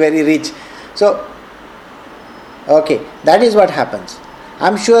become very, very rich. So, okay, that is what happens.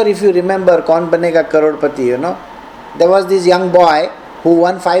 I'm sure if you remember Kaun Banega Crorepati, there was this young boy who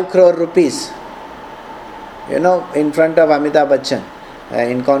won 5 crore rupees, in front of Amitabh Bachchan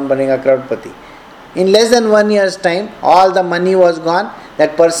in Kaun Banega Crorepati. In less than 1 year's time, all the money was gone.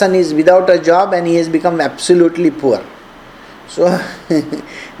 That person is without a job and he has become absolutely poor. So,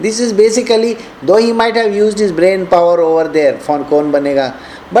 this is basically, though he might have used his brain power over there for Kaun Banega,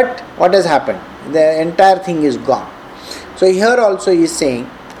 but what has happened? The entire thing is gone. So, here also he is saying,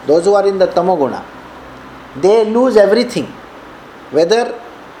 those who are in the Tamoguna, they lose everything,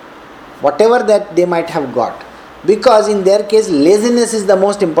 whatever that they might have got, because in their case, laziness is the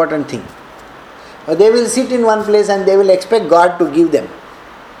most important thing. They will sit in one place and they will expect God to give them,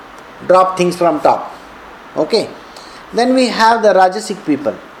 drop things from top. Okay. Then we have the Rajasic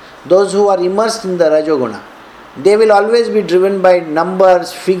people, those who are immersed in the Rajoguna. They will always be driven by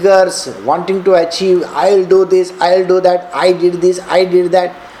numbers, figures, wanting to achieve, I'll do this, I'll do that, I did this, I did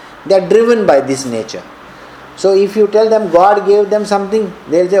that. They are driven by this nature. So if you tell them God gave them something,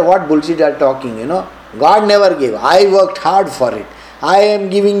 they'll say, what bullshit are you talking, God never gave. I worked hard for it. I am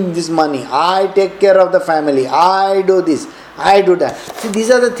giving this money. I take care of the family. I do this. I do that. See,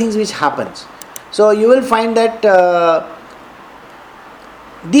 these are the things which happens. So you will find that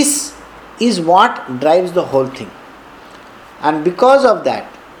this is what drives the whole thing. And because of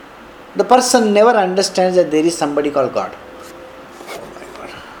that, the person never understands that there is somebody called God. Oh my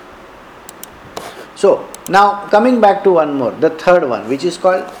God. So, now coming back to one more, the third one, which is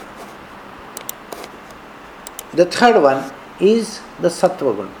called, the third one is the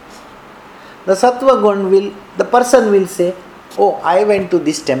Sattva Gun. The Sattva Gun the person will say, oh, I went to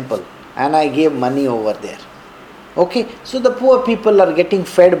this temple and I gave money over there. Okay, so the poor people are getting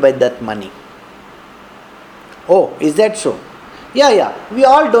fed by that money. Oh, is that so? Yeah, we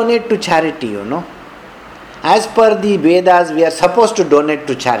all donate to charity, As per the Vedas, we are supposed to donate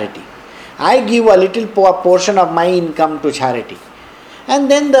to charity. I give a little portion of my income to charity. And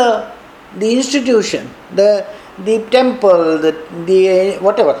then the institution, the temple, the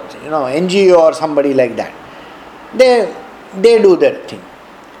whatever, NGO or somebody like that, they they do that thing.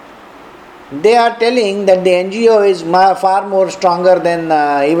 They are telling that the NGO is far more stronger than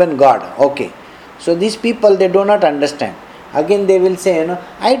even God. Okay. So these people, they do not understand. Again they will say,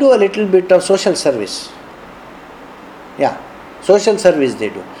 I do a little bit of social service. Yeah, social service they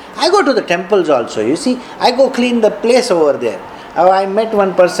do. I go to the temples also. You see, I go clean the place over there. I met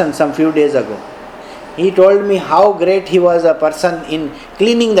one person some few days ago. He told me how great he was a person in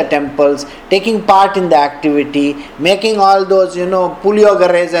cleaning the temples, taking part in the activity, making all those,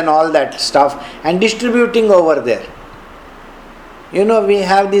 puliogares and all that stuff and distributing over there. We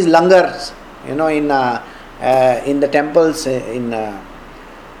have these langars, in the temples, in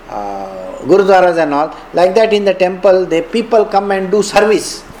gurudwaras and all. Like that in the temple, the people come and do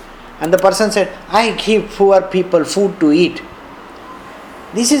service. And the person said, I give poor people food to eat.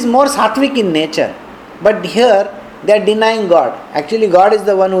 This is more sattvic in nature. But here, they are denying God. Actually, God is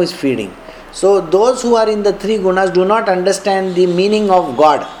the one who is feeding. So, those who are in the three gunas do not understand the meaning of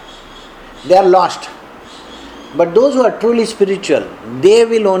God. They are lost. But those who are truly spiritual, they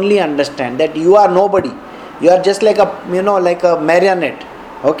will only understand that you are nobody. You are just like a marionette.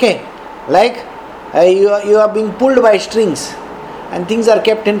 Okay? Like you are being pulled by strings and things are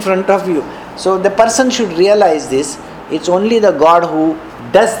kept in front of you. So, the person should realize this. It's only the God who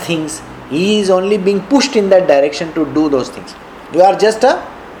does things. He is only being pushed in that direction to do those things. You are just a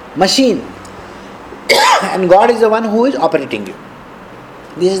machine. And God is the one who is operating you.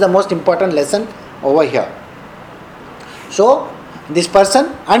 This is the most important lesson over here. So, this person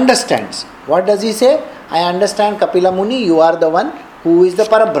understands. What does he say? I understand, Kapila Muni, you are the one who is the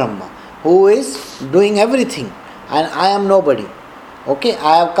Parabrahma, who is doing everything. And I am nobody. Okay,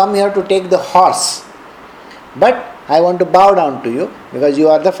 I have come here to take the horse. But I want to bow down to you because you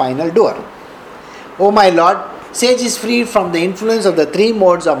are the final doer. O my Lord, sage is free from the influence of the three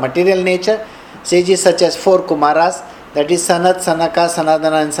modes of material nature. Sages such as four Kumaras, that is Sanat, Sanaka,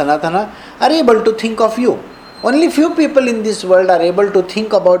 Sanadana and Sanatana, are able to think of you. Only few people in this world are able to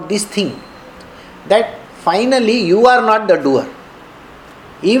think about this thing, that finally you are not the doer.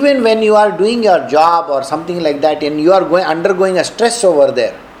 Even when you are doing your job or something like that and you are undergoing a stress over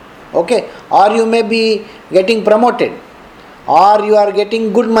there, okay, or you may be getting promoted, or you are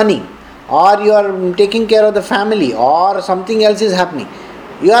getting good money, or you are taking care of the family, or something else is happening.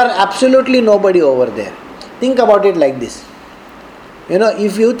 You are absolutely nobody over there. Think about it like this.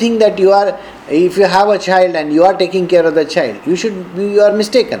 If you think that if you have a child and you are taking care of the child, you are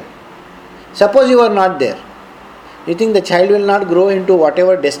mistaken. Suppose you are not there. You think the child will not grow into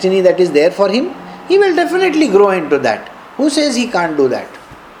whatever destiny that is there for him? He will definitely grow into that. Who says he can't do that?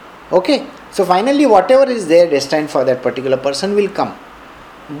 Okay, so finally whatever is there destined for that particular person will come.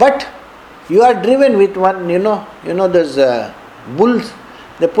 But you are driven with one, those bulls,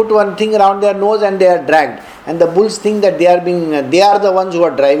 they put one thing around their nose and they are dragged. And the bulls think that they are the ones who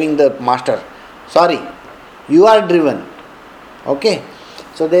are driving the master. Sorry, you are driven. Okay,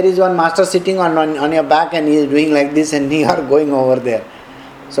 so there is one master sitting on your back and he is doing like this and you are going over there.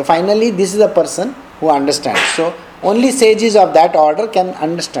 So finally this is a person who understands. So only sages of that order can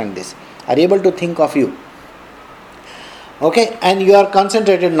understand this, are able to think of you. Okay, and you are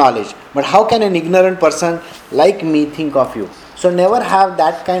concentrated knowledge. But how can an ignorant person like me think of you? So never have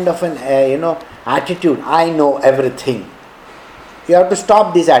that kind of an attitude, I know everything. You have to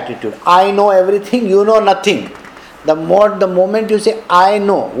stop this attitude. I know everything, you know nothing. The moment you say I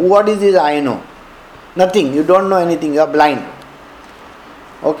know, what is this I know? Nothing, you don't know anything, you are blind.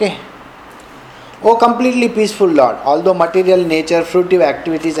 Okay. O completely peaceful Lord, although material nature, fruitive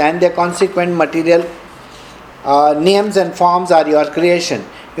activities and their consequent material names and forms are your creation,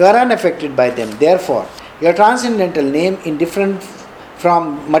 you are unaffected by them. Therefore, your transcendental name is different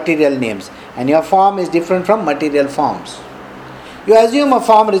from material names and your form is different from material forms. You assume a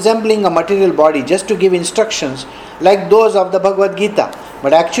form resembling a material body just to give instructions like those of the Bhagavad Gita,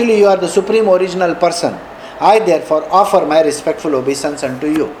 but actually you are the supreme original person. I therefore offer my respectful obeisance unto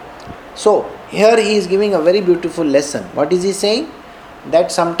you. So, here he is giving a very beautiful lesson. What is he saying?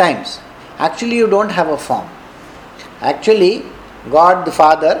 That sometimes actually you don't have a form. Actually, God the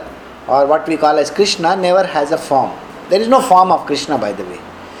Father, or what we call as Krishna, never has a form. There is no form of Krishna, by the way.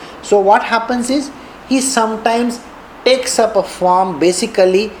 So what happens is, he sometimes takes up a form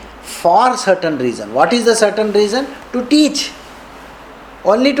basically for certain reason. What is the certain reason? To teach.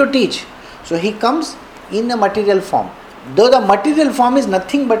 Only to teach. So he comes in a material form. Though the material form is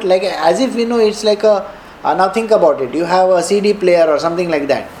nothing but like, as if it's like now think about it. You have a CD player or something like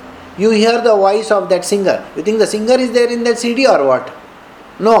that. You hear the voice of that singer. You think the singer is there in that CD or what?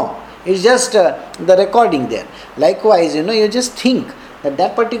 No. It's just the recording there. Likewise, you just think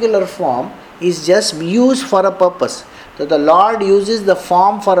that particular form is just used for a purpose. So the Lord uses the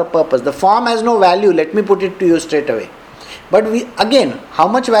form for a purpose. The form has no value, let me put it to you straight away. But again, how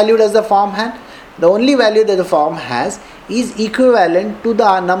much value does the form have? The only value that the form has is equivalent to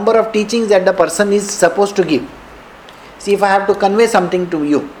the number of teachings that the person is supposed to give. See, if I have to convey something to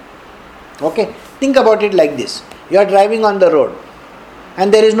you, okay, think about it like this. You are driving on the road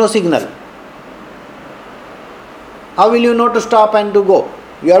and there is no signal. How will you know to stop and to go?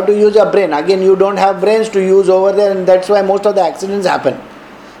 You have to use your brain. Again, you don't have brains to use over there, and that's why most of the accidents happen.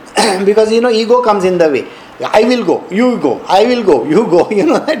 Because ego comes in the way. I will go, you go, I will go, you go,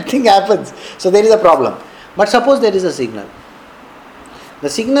 that thing happens. So there is a problem. But suppose there is a signal. The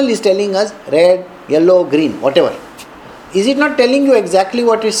signal is telling us red, yellow, green, whatever. Is it not telling you exactly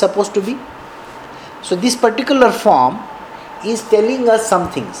what it's supposed to be? So this particular form is telling us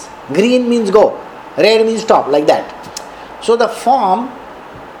some things. Green means go, red means stop, like that. So the form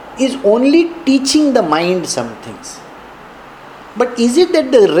is only teaching the mind some things. But is it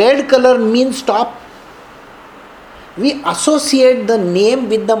that the red color means stop? We associate the name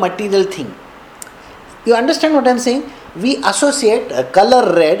with the material thing. You understand what I am saying? We associate a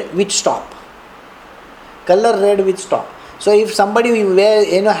color red with stop. Color red with stop. So if somebody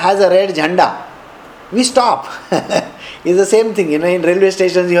has a red jhanda, we stop. It's the same thing. In railway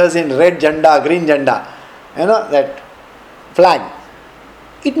stations you have seen red jhanda, green jhanda. That flag.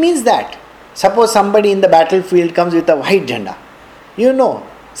 It means that. Suppose somebody in the battlefield comes with a white jhanda.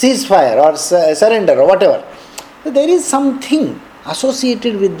 Ceasefire or surrender or whatever. There is something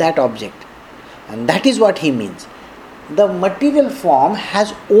associated with that object. And that is what he means. The material form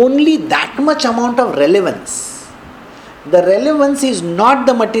has only that much amount of relevance. The relevance is not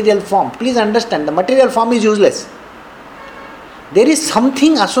the material form. Please understand, the material form is useless. There is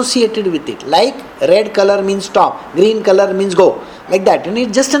something associated with it. Like red color means stop, green color means go. Like that.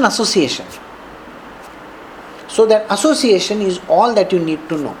 It's just an association. So that association is all that you need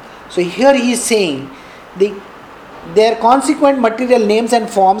to know. So here he is saying their consequent material names and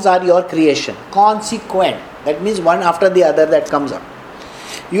forms are your creation. Consequent. That means one after the other that comes up.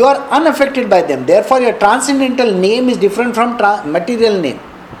 You are unaffected by them. Therefore, your transcendental name is different from material name.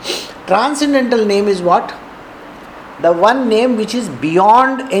 Transcendental name is what? The one name which is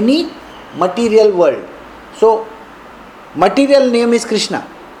beyond any material world. So, material name is Krishna.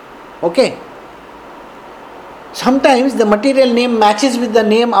 Okay? Sometimes the material name matches with the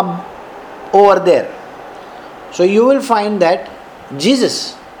name up over there. So you will find that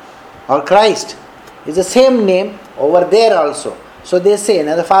Jesus or Christ is the same name over there also. So they say,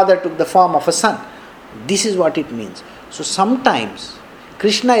 the Father took the form of a son. This is what it means. So sometimes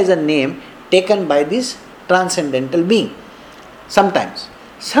Krishna is a name taken by this transcendental being. Sometimes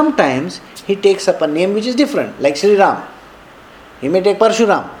he takes up a name which is different, like Sri Ram. He may take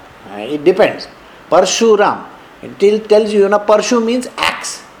Parshuram. It depends. Parshuram. It tells you, Parshu means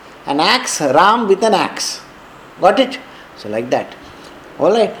axe. An axe, Ram with an axe. Got it? So like that.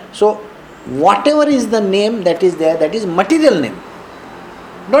 Alright. So whatever is the name that is there, that is material name.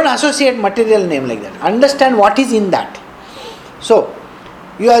 Don't associate material name like that. Understand what is in that. So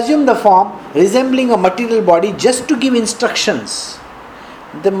you assume the form resembling a material body just to give instructions.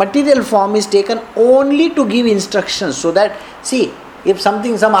 The material form is taken only to give instructions, so that, see, if some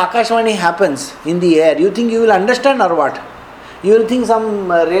Akashvani happens in the air, you think you will understand or what? You will think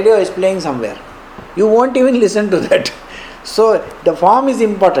some radio is playing somewhere. You won't even listen to that. So the form is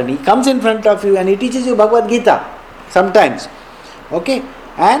important. He comes in front of you and he teaches you Bhagavad Gita sometimes. Okay?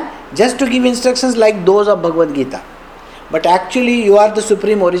 And just to give instructions like those of Bhagavad Gita. But actually you are the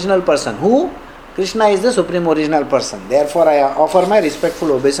supreme original person. Who? Krishna is the supreme original person. Therefore I offer my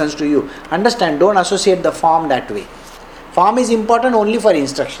respectful obeisance to you. Understand, don't associate the form that way. Form is important only for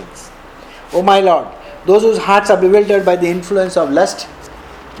instructions. O my Lord, those whose hearts are bewildered by the influence of lust,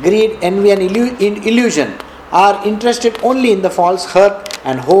 greed, envy and illusion are interested only in the false hearth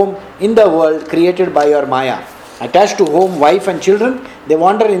and home in the world created by your Maya. Attached to home, wife and children, they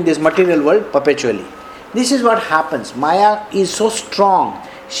wander in this material world perpetually. This is what happens. Maya is so strong.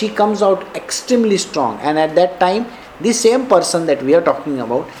 She comes out extremely strong, and at that time, this same person that we are talking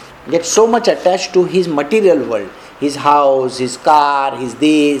about gets so much attached to his material world. His house, his car, his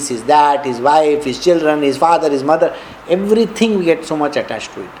this, his that, his wife, his children, his father, his mother, everything we get so much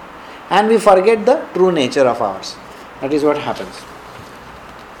attached to it. And we forget the true nature of ours. That is what happens.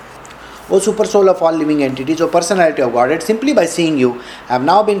 O super soul of all living entities, O personality of Godhead, simply by seeing you, I have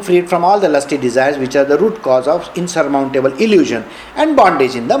now been freed from all the lusty desires which are the root cause of insurmountable illusion and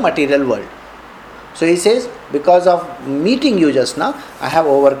bondage in the material world. So he says, because of meeting you just now, I have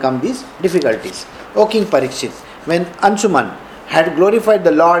overcome these difficulties. O King Parikshit, when Ansuman had glorified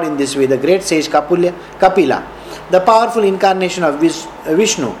the Lord in this way, the great sage Kapila The powerful incarnation of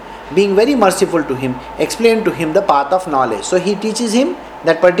Vishnu, being very merciful to him, explained to him the path of knowledge. So he teaches him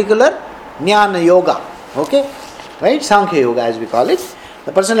that particular Jnana Yoga. Okay? Right? Sankhya Yoga as we call it.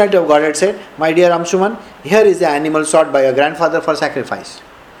 The personality of Godhead said, "My dear Amshuman, here is the animal sought by your grandfather for sacrifice.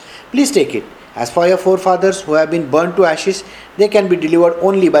 Please take it. As for your forefathers who have been burnt to ashes, they can be delivered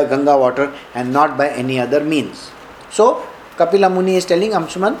only by Ganga water and not by any other means." So, Kapila Muni is telling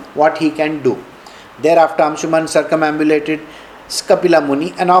Amshuman what he can do. Thereafter, Amshuman circumambulated Kapila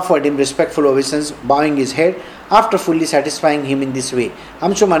Muni and offered him respectful obeisance, bowing his head. After fully satisfying him in this way,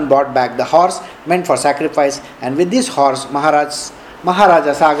 Amshuman brought back the horse meant for sacrifice, and with this horse,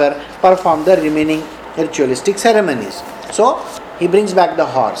 Maharaja Sagar performed the remaining ritualistic ceremonies. So, he brings back the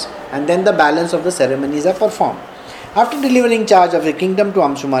horse, and then the balance of the ceremonies are performed. After delivering charge of the kingdom to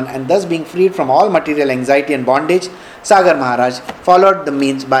Amshuman and thus being freed from all material anxiety and bondage, Sagar Maharaj followed the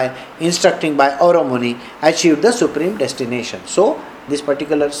means by instructing by Auramuni, achieved the supreme destination. So, this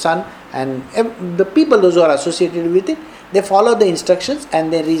particular son and the people, those who are associated with it, they follow the instructions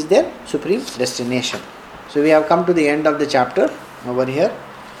and they reach their supreme destination. So, we have come to the end of the chapter over here.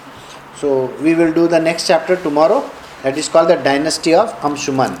 So, we will do the next chapter tomorrow. That is called the Dynasty of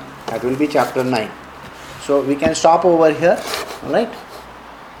Amshuman. That will be chapter 9. So, we can stop over here. Alright.